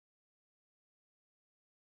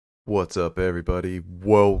What's up, everybody?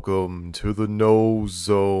 Welcome to the No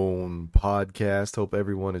Zone podcast. Hope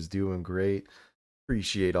everyone is doing great.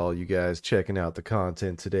 Appreciate all you guys checking out the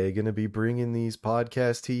content today. Going to be bringing these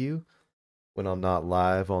podcasts to you when I'm not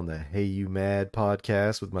live on the Hey You Mad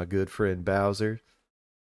podcast with my good friend Bowser.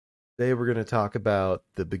 Today, we're going to talk about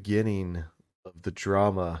the beginning of the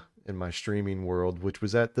drama in my streaming world, which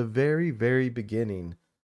was at the very, very beginning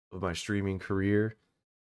of my streaming career.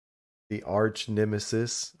 The arch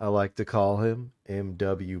nemesis, I like to call him,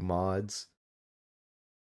 MW Mods.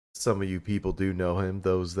 Some of you people do know him.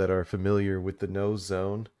 Those that are familiar with the No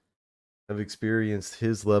Zone have experienced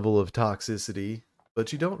his level of toxicity,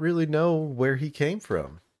 but you don't really know where he came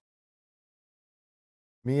from.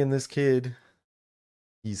 Me and this kid,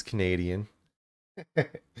 he's Canadian.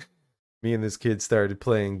 Me and this kid started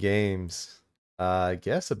playing games, I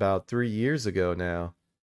guess about 3 years ago now.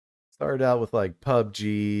 Started out with like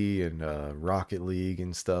PUBG and Rocket League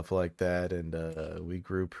and stuff like that, and we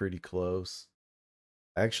grew pretty close.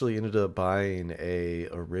 I actually ended up buying a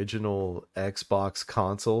original Xbox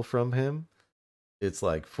console from him. It's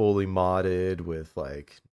like fully modded with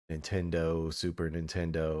like Nintendo, Super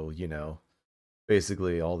Nintendo,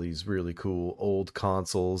 basically all these really cool old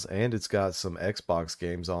consoles, and it's got some Xbox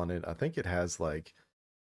games on it. I think it has like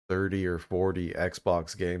 30 or 40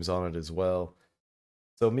 Xbox games on it as well.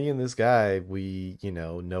 So me and this guy, we,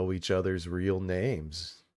 know each other's real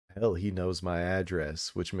names. Hell, he knows my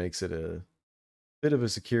address, which makes it a bit of a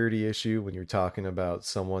security issue when you're talking about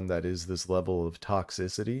someone that is this level of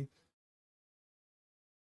toxicity.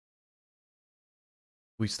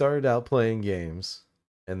 We started out playing games,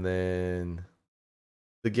 and then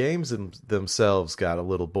the games themselves got a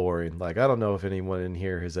little boring. Like, I don't know if anyone in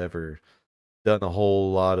here has ever done a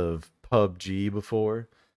whole lot of PUBG before,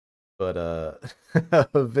 but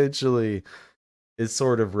eventually it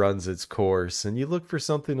sort of runs its course, and you look for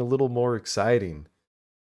something a little more exciting.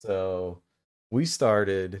 So we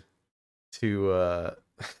started to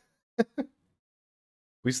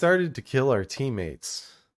we started to kill our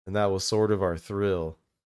teammates, and that was sort of our thrill,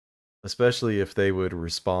 especially if they would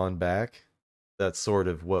respond back. That's sort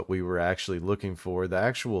of what we were actually looking for. The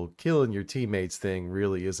actual killing your teammates thing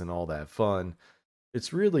really isn't all that fun.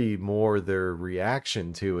 It's really more their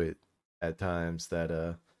reaction to it at times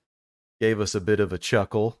that gave us a bit of a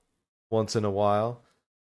chuckle once in a while.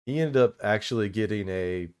 He ended up actually getting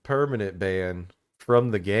a permanent ban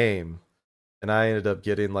from the game, and I ended up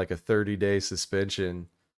getting like a 30-day suspension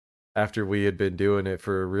after we had been doing it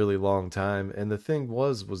for a really long time. And the thing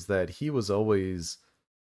was that he was always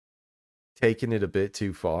taking it a bit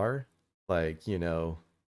too far, like,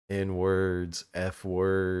 N words, F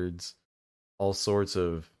words, all sorts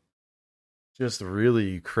of just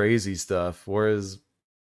really crazy stuff. Whereas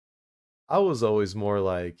I was always more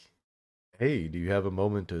like, hey, do you have a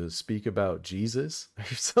moment to speak about Jesus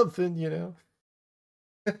or something?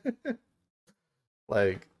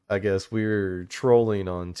 Like, I guess we were trolling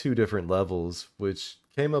on two different levels, which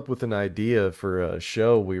came up with an idea for a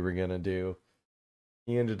show we were going to do.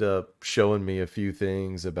 He ended up showing me a few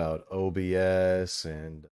things about OBS,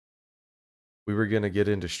 and we were going to get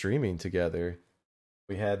into streaming together.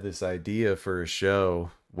 We had this idea for a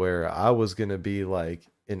show where I was going to be like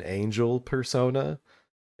an angel persona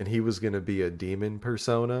and he was going to be a demon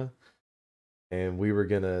persona, and we were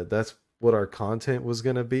going to that's what our content was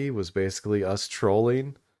going to be, was basically us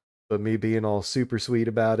trolling, but me being all super sweet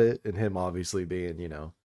about it and him obviously being,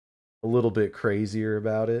 a little bit crazier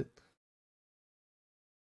about it.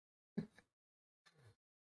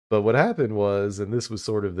 But what happened was, and this was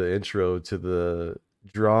sort of the intro to the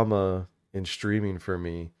drama in streaming for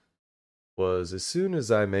me, was as soon as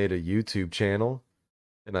I made a YouTube channel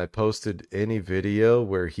and I posted any video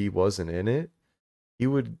where he wasn't in it, he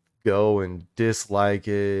would go and dislike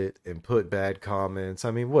it and put bad comments.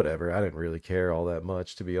 I mean, whatever. I didn't really care all that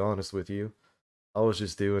much, to be honest with you. I was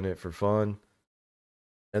just doing it for fun.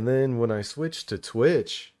 And then when I switched to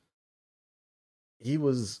Twitch, he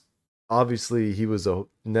was he was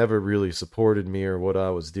never really supported me or what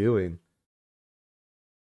I was doing.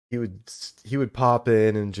 He would pop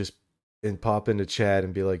in and just and pop into chat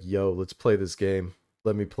and be like, "Yo, let's play this game.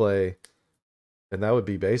 Let me play." And that would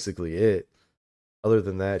be basically it. Other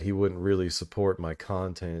than that, he wouldn't really support my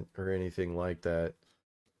content or anything like that.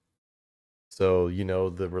 So,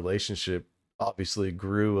 the relationship obviously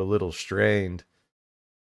grew a little strained.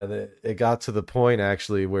 And it got to the point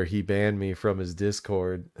actually where he banned me from his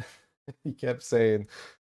Discord. He kept saying,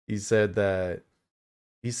 he said that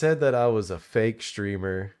I was a fake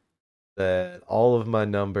streamer, that all of my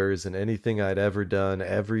numbers and anything I'd ever done,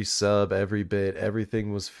 every sub, every bit,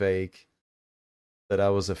 everything was fake, that I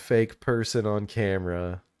was a fake person on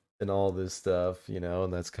camera, and all this stuff,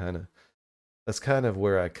 and that's kind of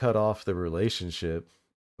where I cut off the relationship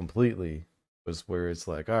completely. Was where it's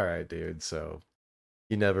like, all right, dude, so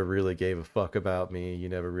you never really gave a fuck about me. You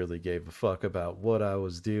never really gave a fuck about what I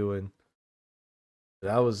was doing.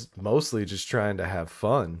 And I was mostly just trying to have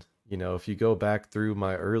fun. If you go back through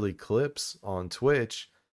my early clips on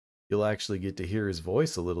Twitch, you'll actually get to hear his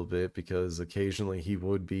voice a little bit because occasionally he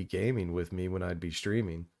would be gaming with me when I'd be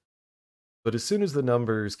streaming. But as soon as the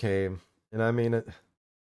numbers came, and I mean,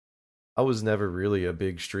 I was never really a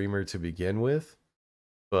big streamer to begin with,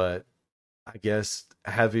 but I guess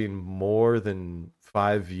having more than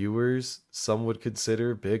 5 viewers, some would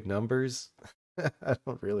consider big numbers. I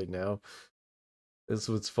don't really know. This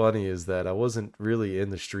what's funny is that I wasn't really in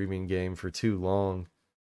the streaming game for too long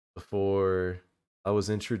before I was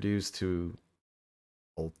introduced to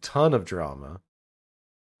a ton of drama.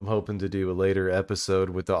 I'm hoping to do a later episode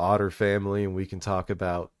with the Otter family and we can talk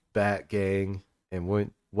about Bat Gang and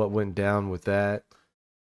what went down with that.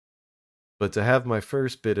 But to have my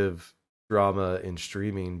first bit of drama in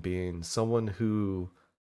streaming being someone who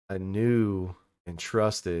I knew and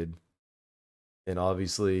trusted, and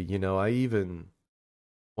obviously, I even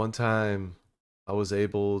one time I was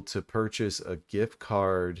able to purchase a gift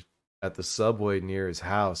card at the Subway near his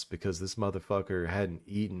house because this motherfucker hadn't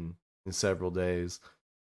eaten in several days.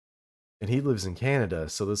 And he lives in Canada,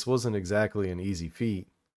 so this wasn't exactly an easy feat.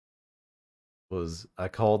 Was I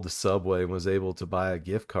called the Subway and was able to buy a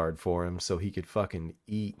gift card for him so he could fucking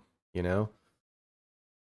eat, you know?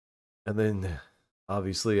 And then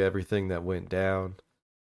obviously everything that went down,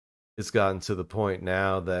 it's gotten to the point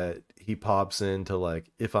now that he pops into, like,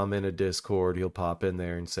 if I'm in a Discord, he'll pop in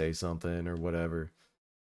there and say something or whatever.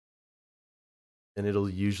 And it'll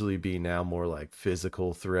usually be now more like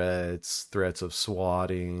physical threats, threats of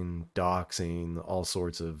swatting, doxing, all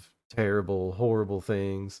sorts of terrible, horrible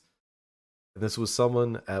things. And this was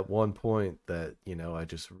someone at one point that, I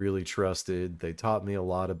just really trusted. They taught me a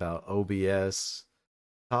lot about OBS,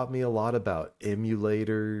 taught me a lot about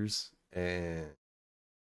emulators, and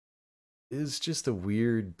it's just a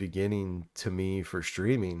weird beginning to me for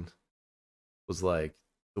streaming. Was like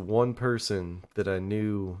the one person that I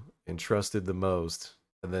knew and trusted the most,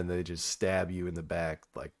 and then they just stab you in the back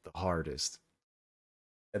like the hardest.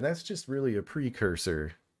 And that's just really a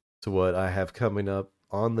precursor to what I have coming up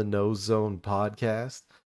on the No Zone podcast.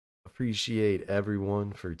 Appreciate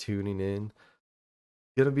everyone for tuning in.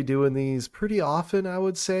 Gonna be doing these pretty often, I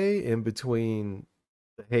would say, in between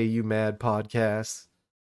the Hey You Mad podcast.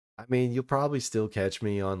 I mean, you'll probably still catch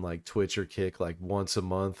me on like Twitch or Kick like once a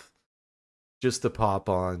month just to pop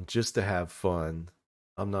on, just to have fun.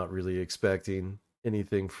 I'm not really expecting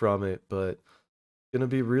anything from it, but gonna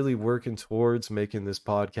be really working towards making this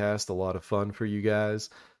podcast a lot of fun for you guys.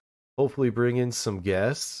 Hopefully bring in some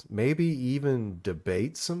guests, maybe even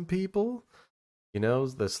debate some people.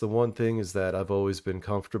 That's the one thing is that I've always been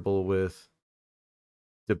comfortable with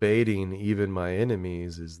debating even my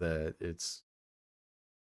enemies is that it's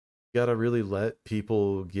got to really let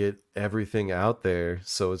people get everything out there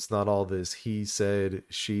so it's not all this he said,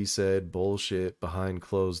 she said bullshit behind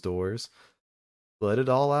closed doors. Let it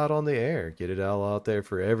all out on the air. Get it all out there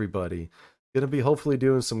for everybody. Gonna be hopefully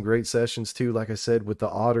doing some great sessions too. Like I said, with the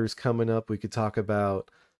Otters coming up, we could talk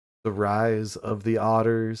about the rise of the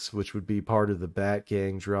Otters, which would be part of the Bat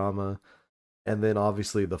Gang drama. And then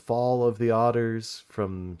obviously the fall of the Otters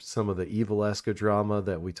from some of the Evil Eska drama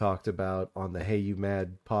that we talked about on the Hey You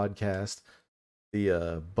Mad podcast.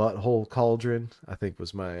 The Butthole Cauldron, I think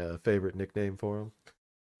was my favorite nickname for him.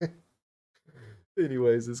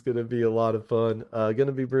 Anyways, it's gonna be a lot of fun.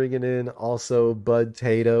 Gonna be bringing in also Bud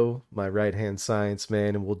Tato, my right hand science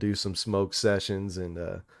man, and we'll do some smoke sessions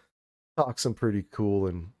and talk some pretty cool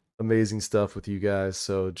and amazing stuff with you guys.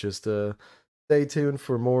 So just stay tuned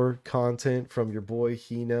for more content from your boy.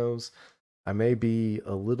 He knows I may be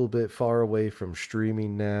a little bit far away from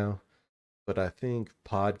streaming now, but I think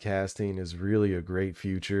podcasting is really a great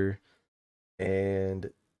future,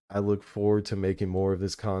 and I look forward to making more of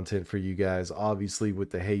this content for you guys. Obviously, with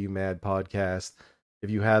the Hey You Mad podcast. If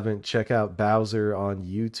you haven't, check out Bowser on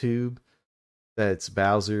YouTube. That's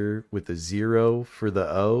Bowser with a 0 for the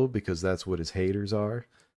O because that's what his haters are.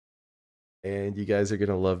 And you guys are going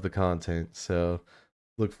to love the content. So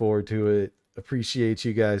look forward to it. Appreciate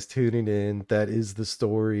you guys tuning in. That is the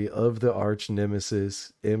story of the arch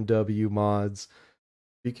nemesis, MW Mods.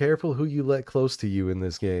 Be careful who you let close to you in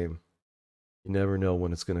this game. You never know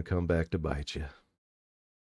when it's going to come back to bite you.